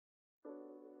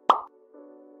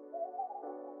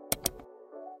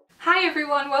Hi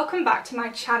everyone, welcome back to my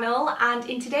channel, and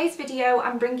in today's video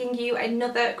I'm bringing you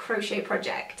another crochet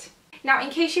project. Now, in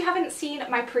case you haven't seen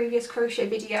my previous crochet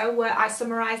video where I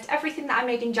summarised everything that I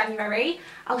made in January,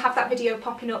 I'll have that video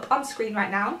popping up on screen right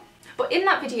now. But in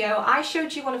that video I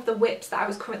showed you one of the whips that I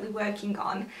was currently working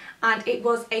on, and it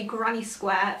was a granny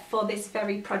square for this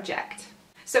very project.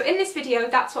 So in this video,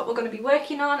 that's what we're going to be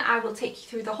working on. I will take you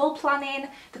through the whole planning,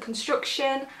 the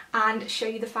construction, and show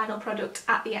you the final product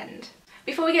at the end.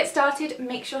 Before we get started,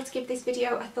 make sure to give this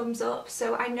video a thumbs up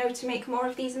so I know to make more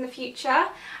of these in the future,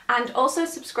 and also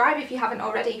subscribe if you haven't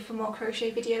already for more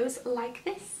crochet videos like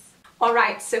this.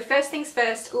 Alright, so first things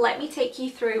first, let me take you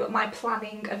through my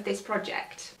planning of this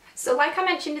project. So like I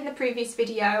mentioned in the previous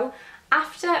video,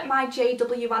 after my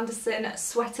J.W. Anderson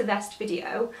sweater vest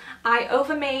video, I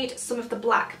overmade some of the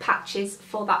black patches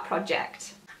for that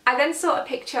project. I then saw a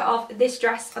picture of this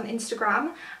dress on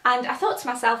Instagram and I thought to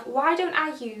myself, why don't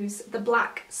I use the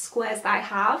black squares that I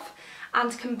have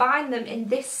and combine them in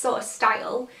this sort of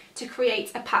style to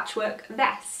create a patchwork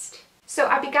vest. So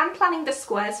I began planning the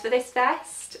squares for this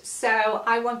vest. So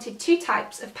I wanted two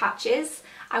types of patches.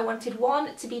 I wanted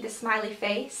one to be the smiley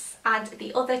face and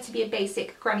the other to be a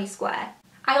basic granny square.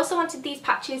 I also wanted these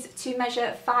patches to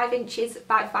measure 5 inches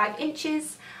by 5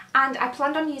 inches, and I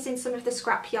planned on using some of the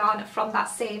scrap yarn from that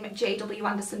same J.W.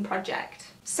 Anderson project.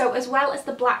 So as well as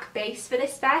the black base for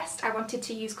this vest, I wanted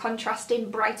to use contrasting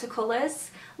brighter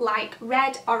colours like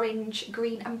red, orange,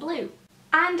 green and blue.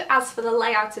 And as for the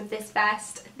layout of this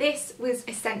vest, this was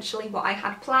essentially what I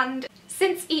had planned.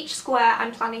 Since each square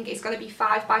I'm planning is going to be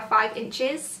 5 by 5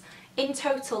 inches, in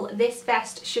total this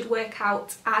vest should work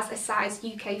out as a size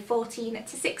UK 14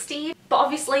 to 16. But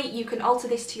obviously you can alter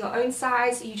this to your own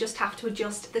size, you just have to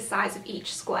adjust the size of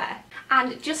each square.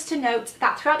 And just to note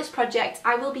that throughout this project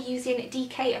I will be using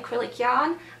DK acrylic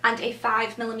yarn and a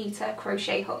 5mm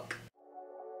crochet hook.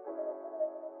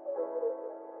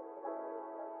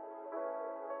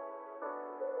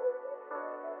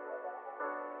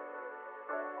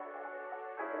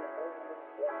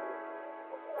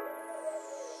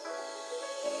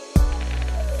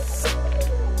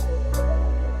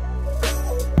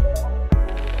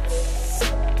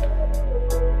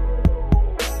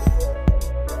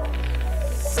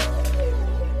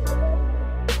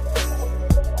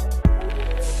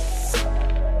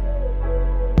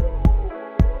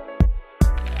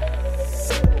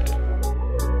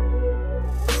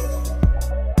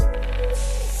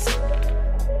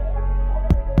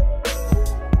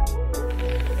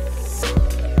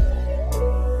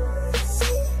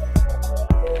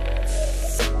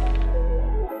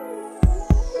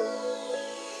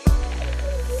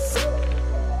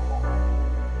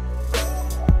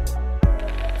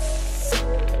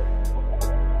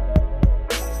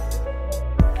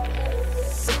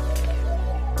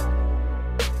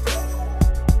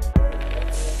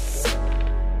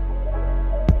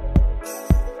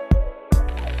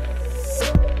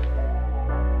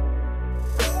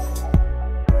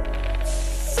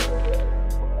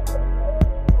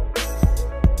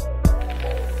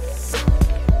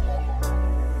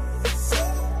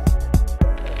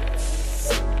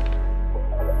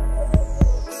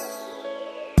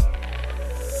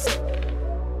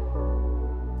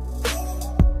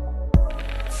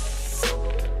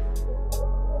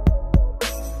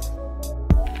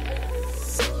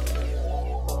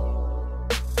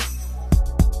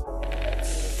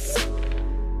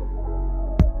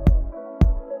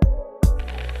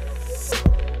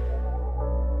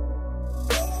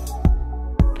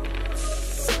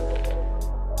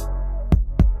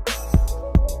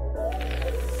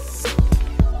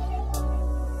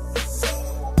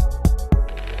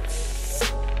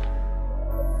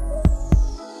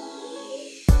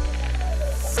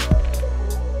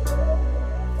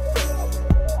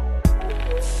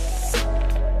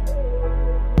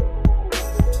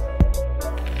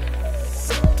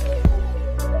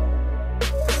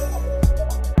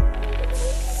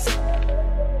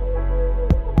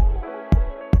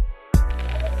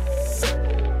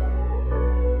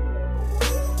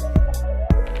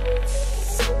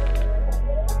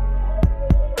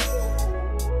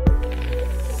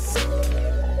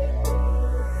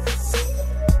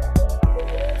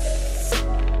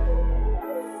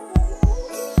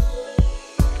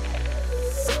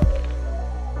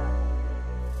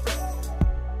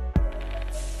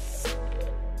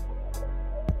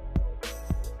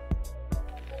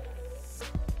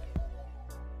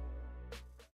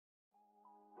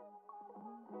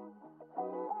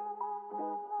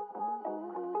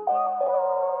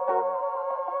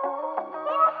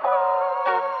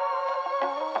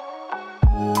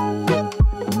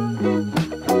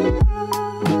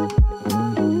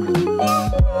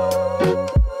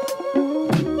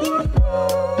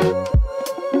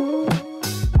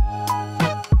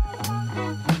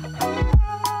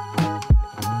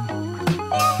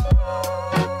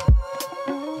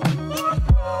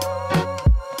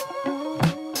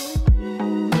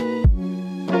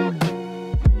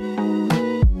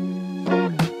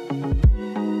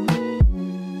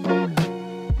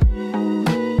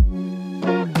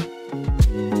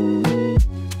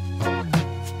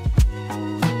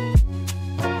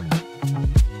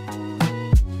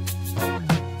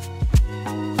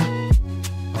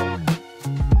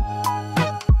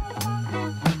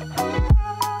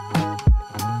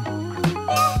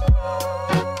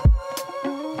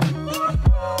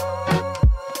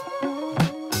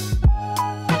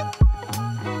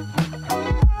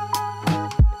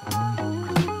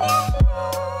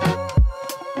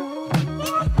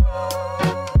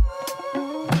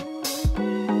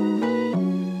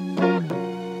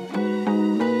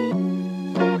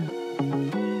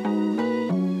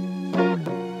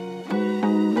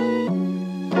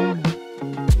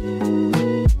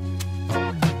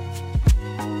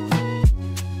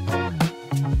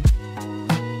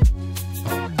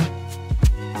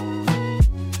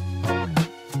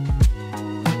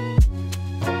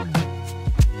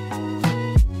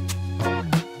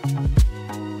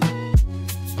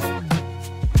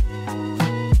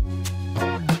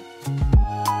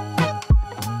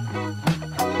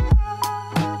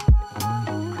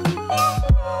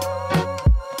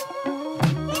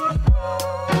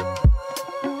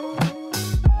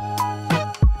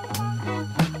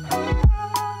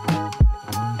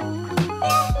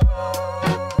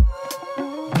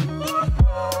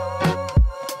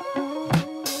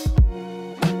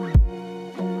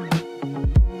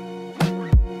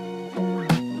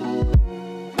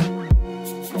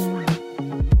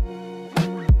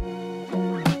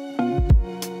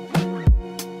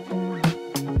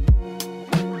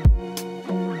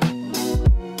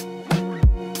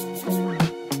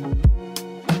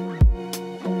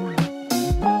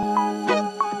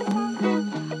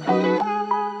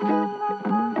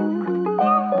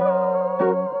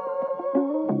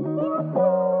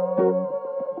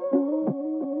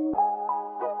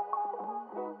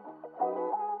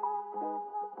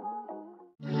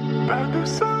 Pas de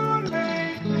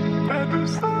soleil, pas de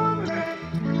soleil,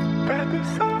 pas de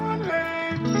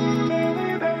soleil,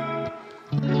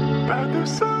 pas de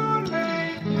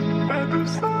soleil, pas de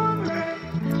soleil,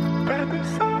 pas de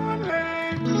soleil.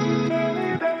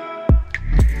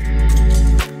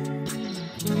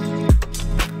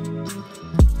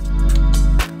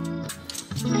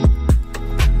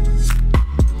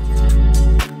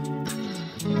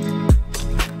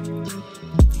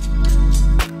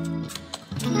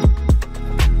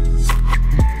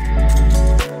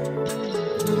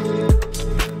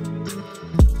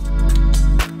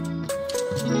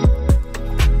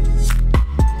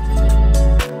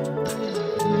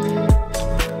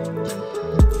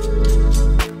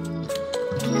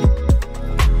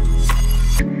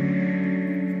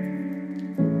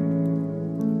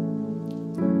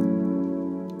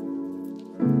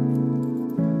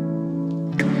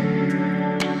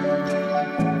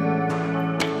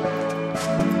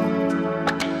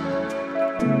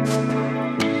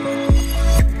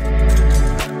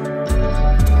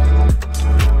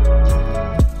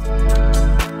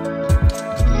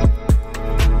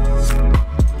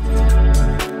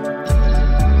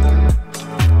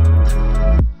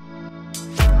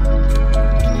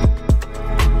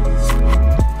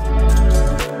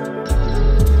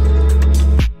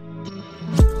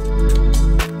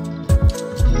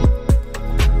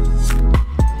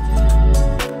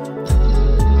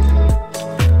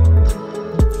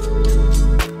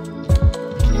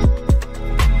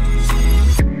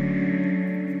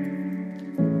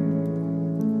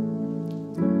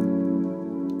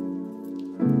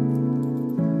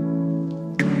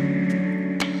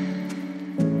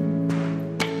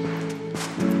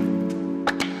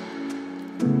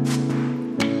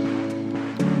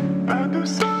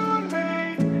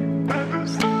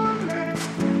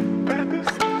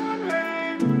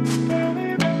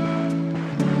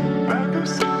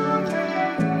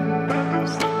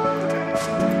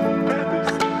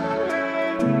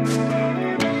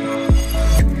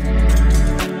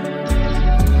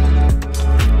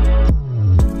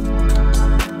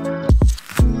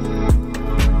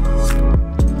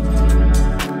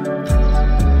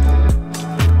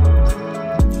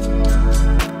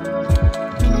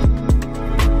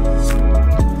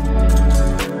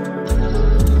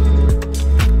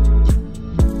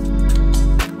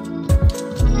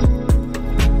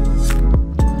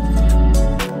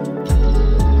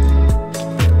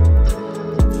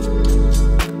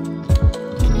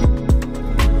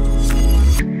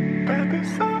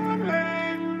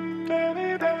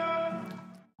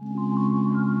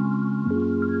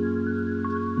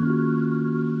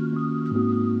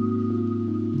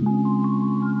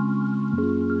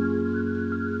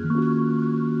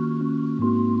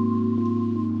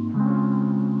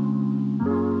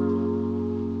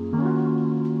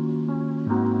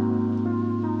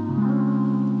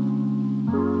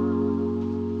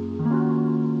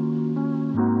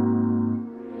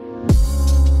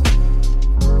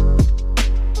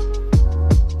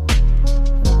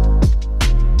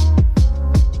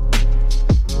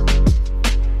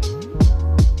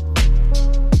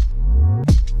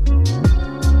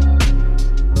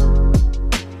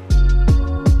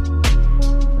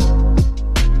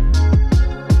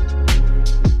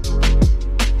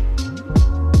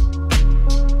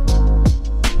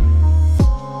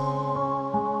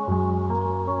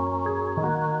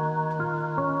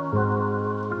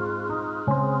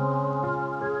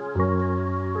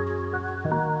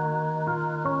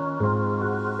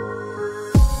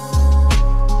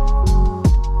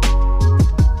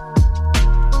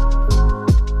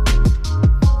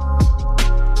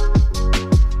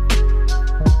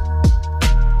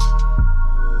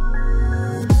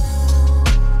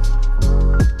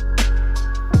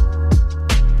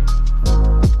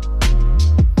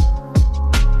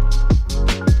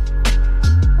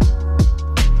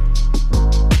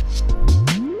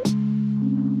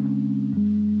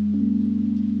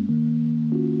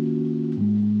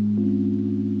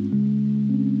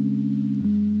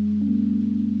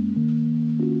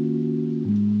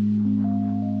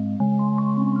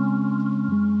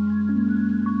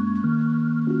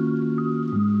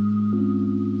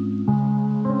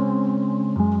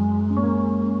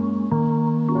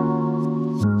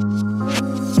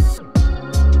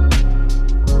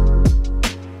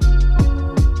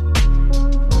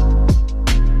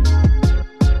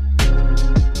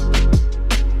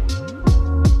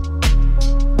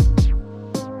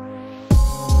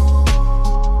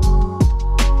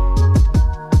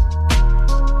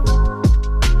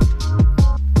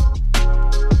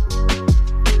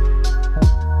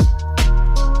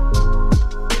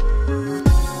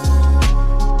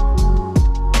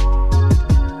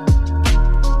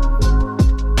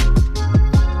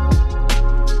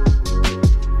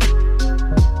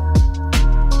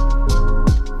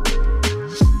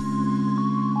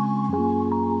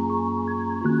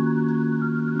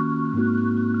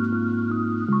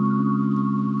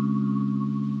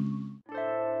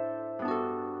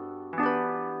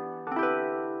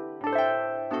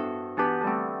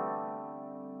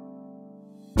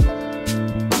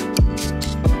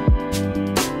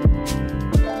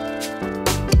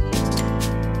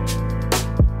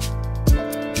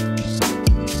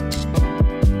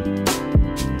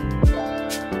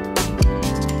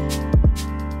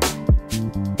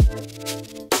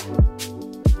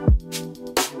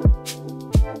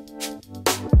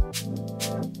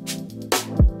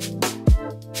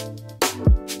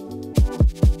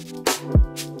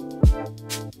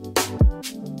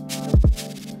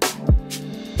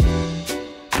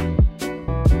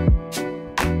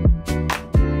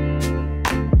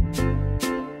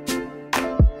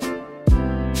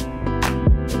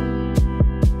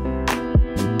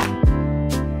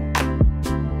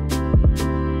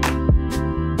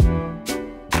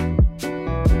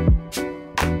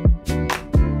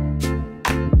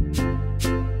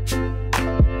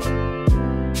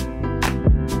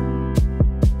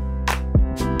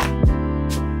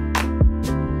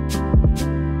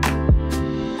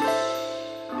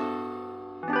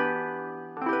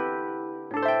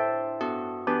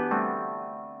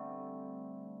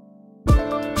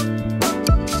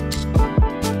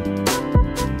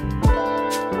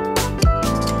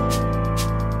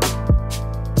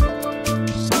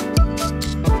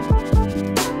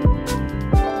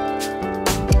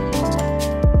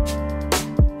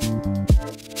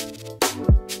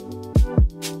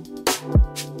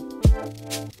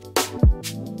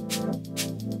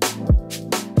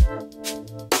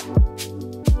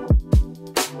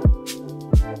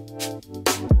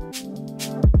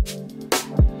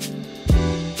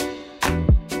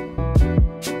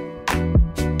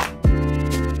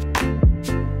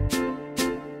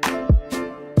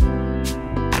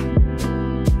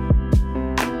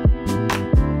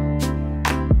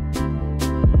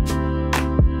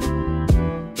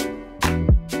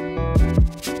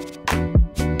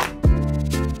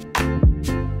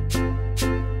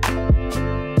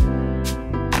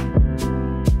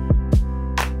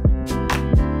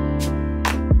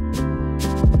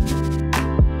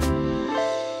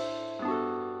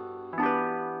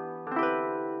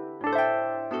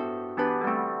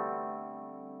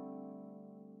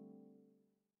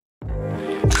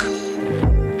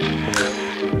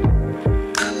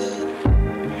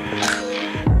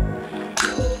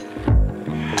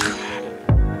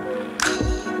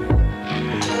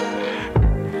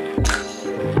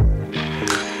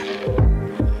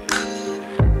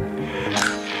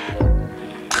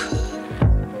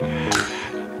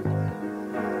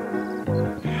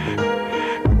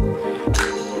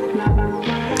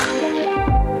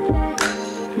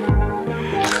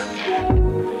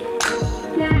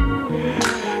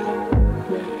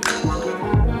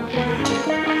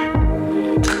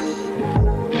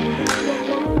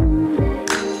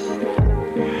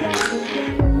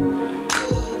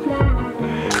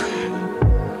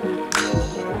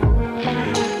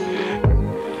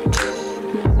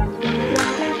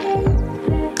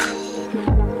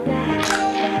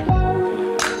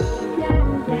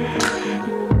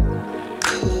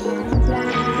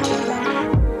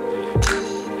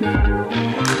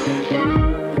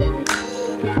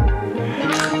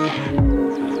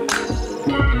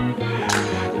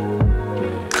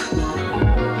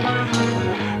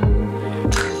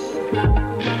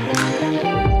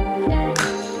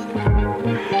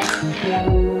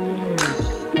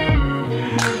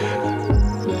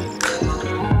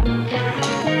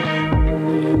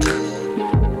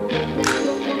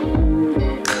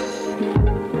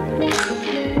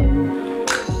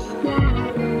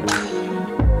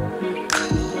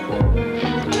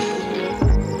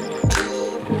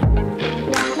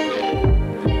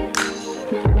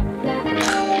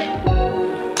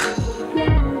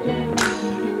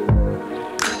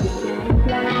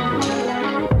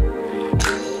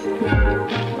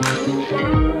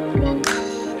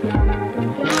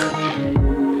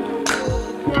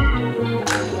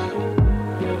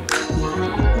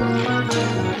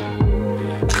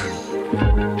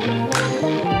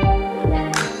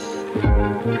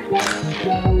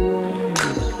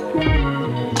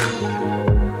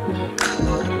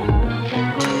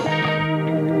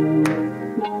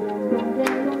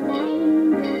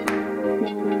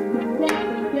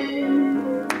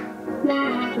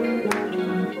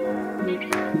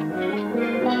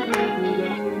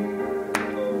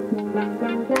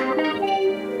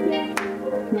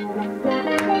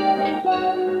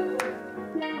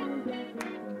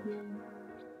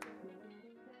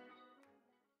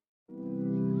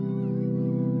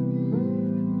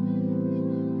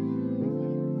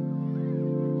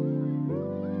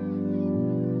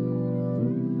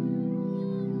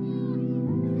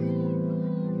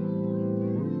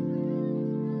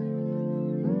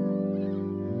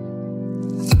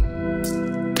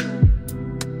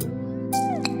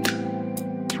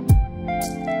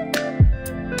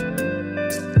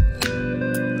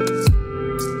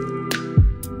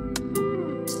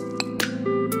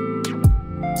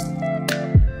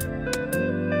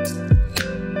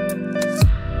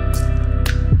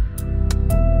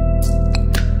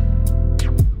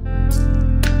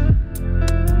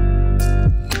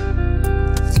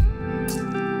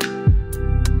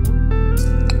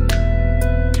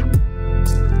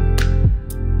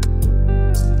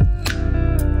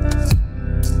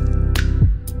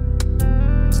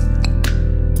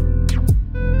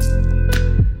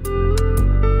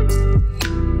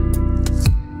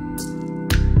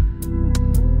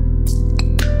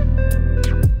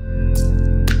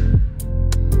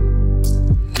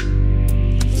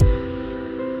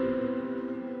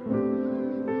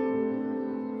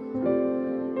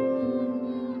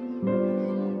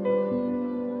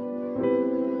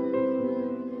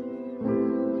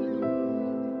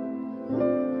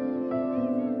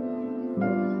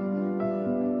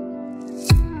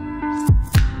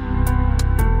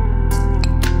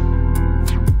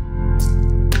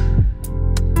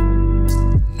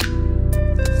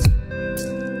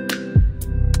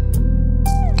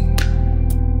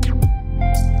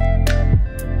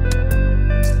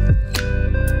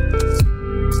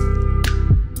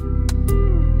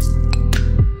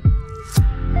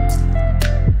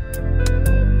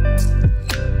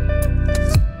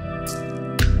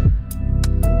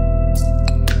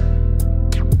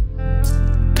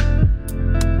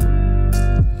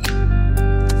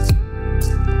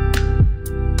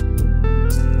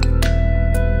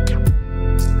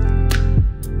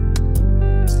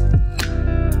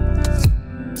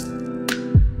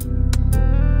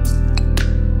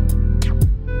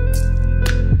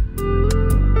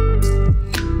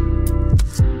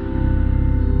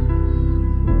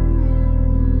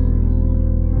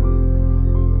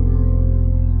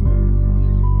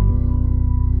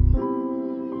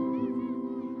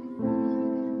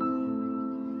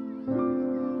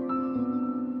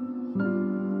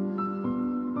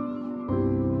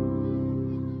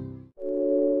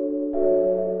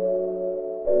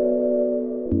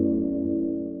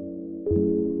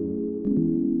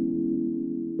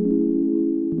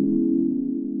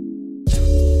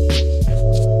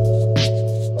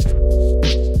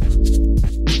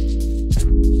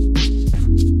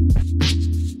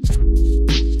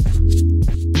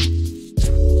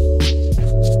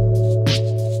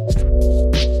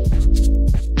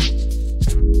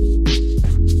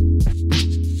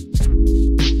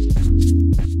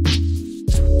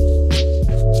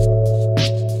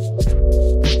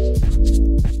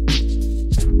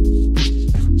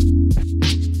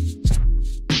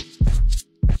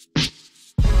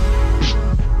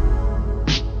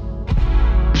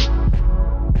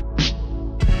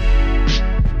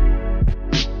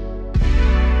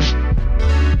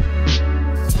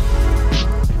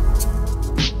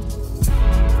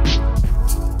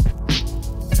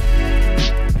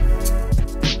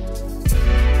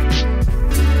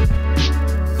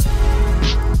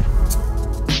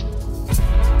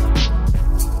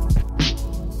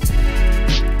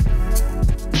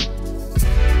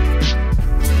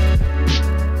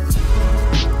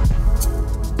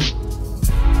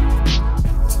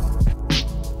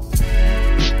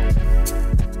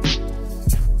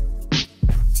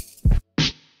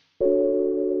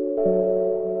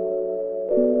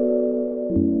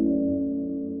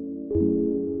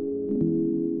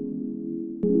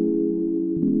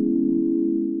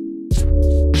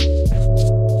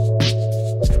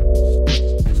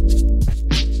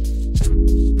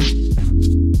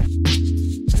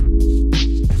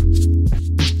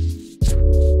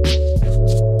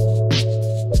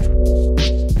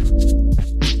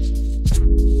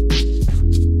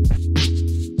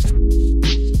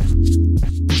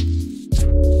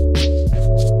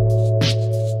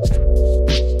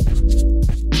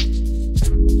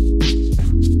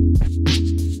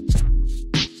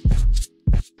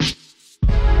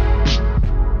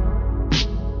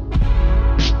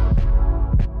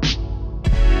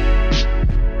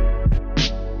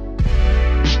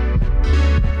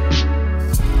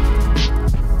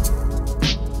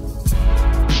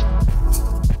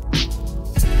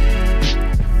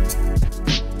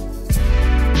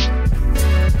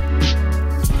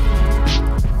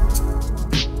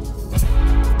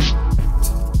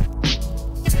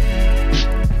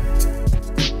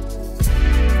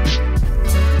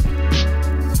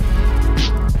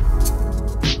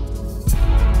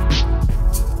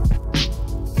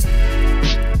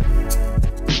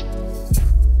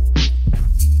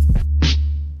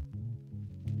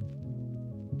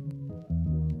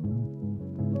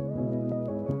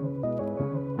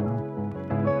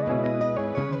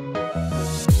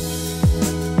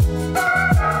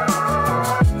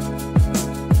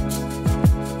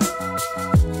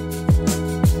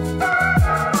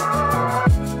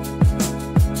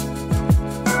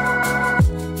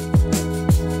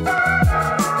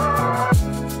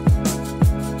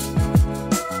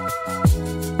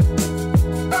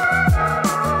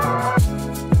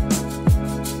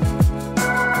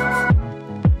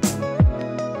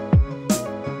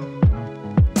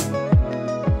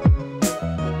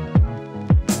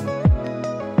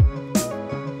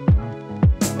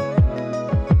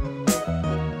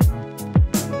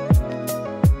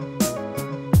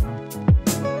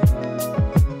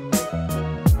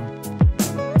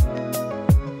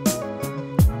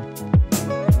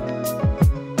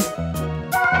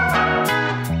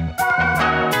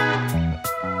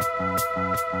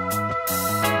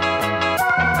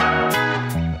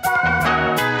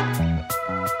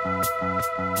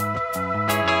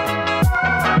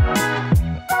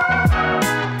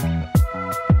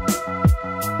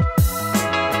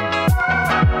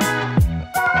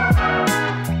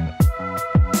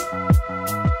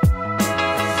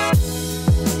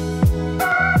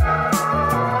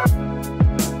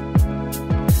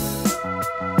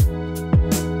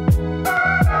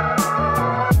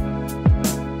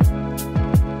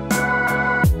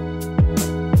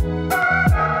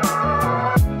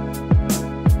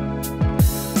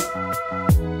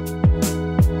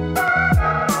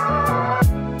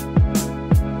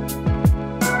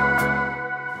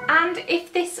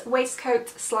 waistcoat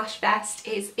 / vest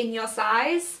is in your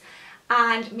size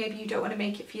and maybe you don't want to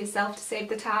make it for yourself to save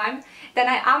the time, then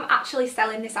I am actually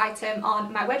selling this item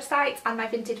on my website and my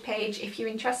Vinted page if you're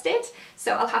interested,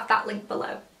 so I'll have that link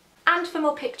below. And for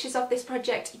more pictures of this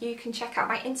project you can check out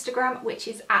my Instagram, which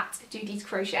is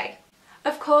 @DoDee'sCrochet.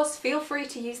 Of course, feel free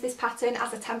to use this pattern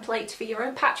as a template for your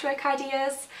own patchwork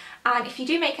ideas, and if you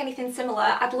do make anything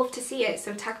similar, I'd love to see it,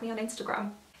 so tag me on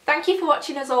Instagram. Thank you for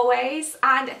watching as always,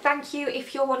 and thank you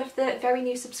if you're one of the very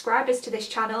new subscribers to this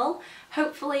channel.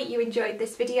 Hopefully you enjoyed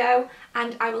this video,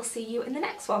 and I will see you in the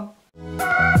next one.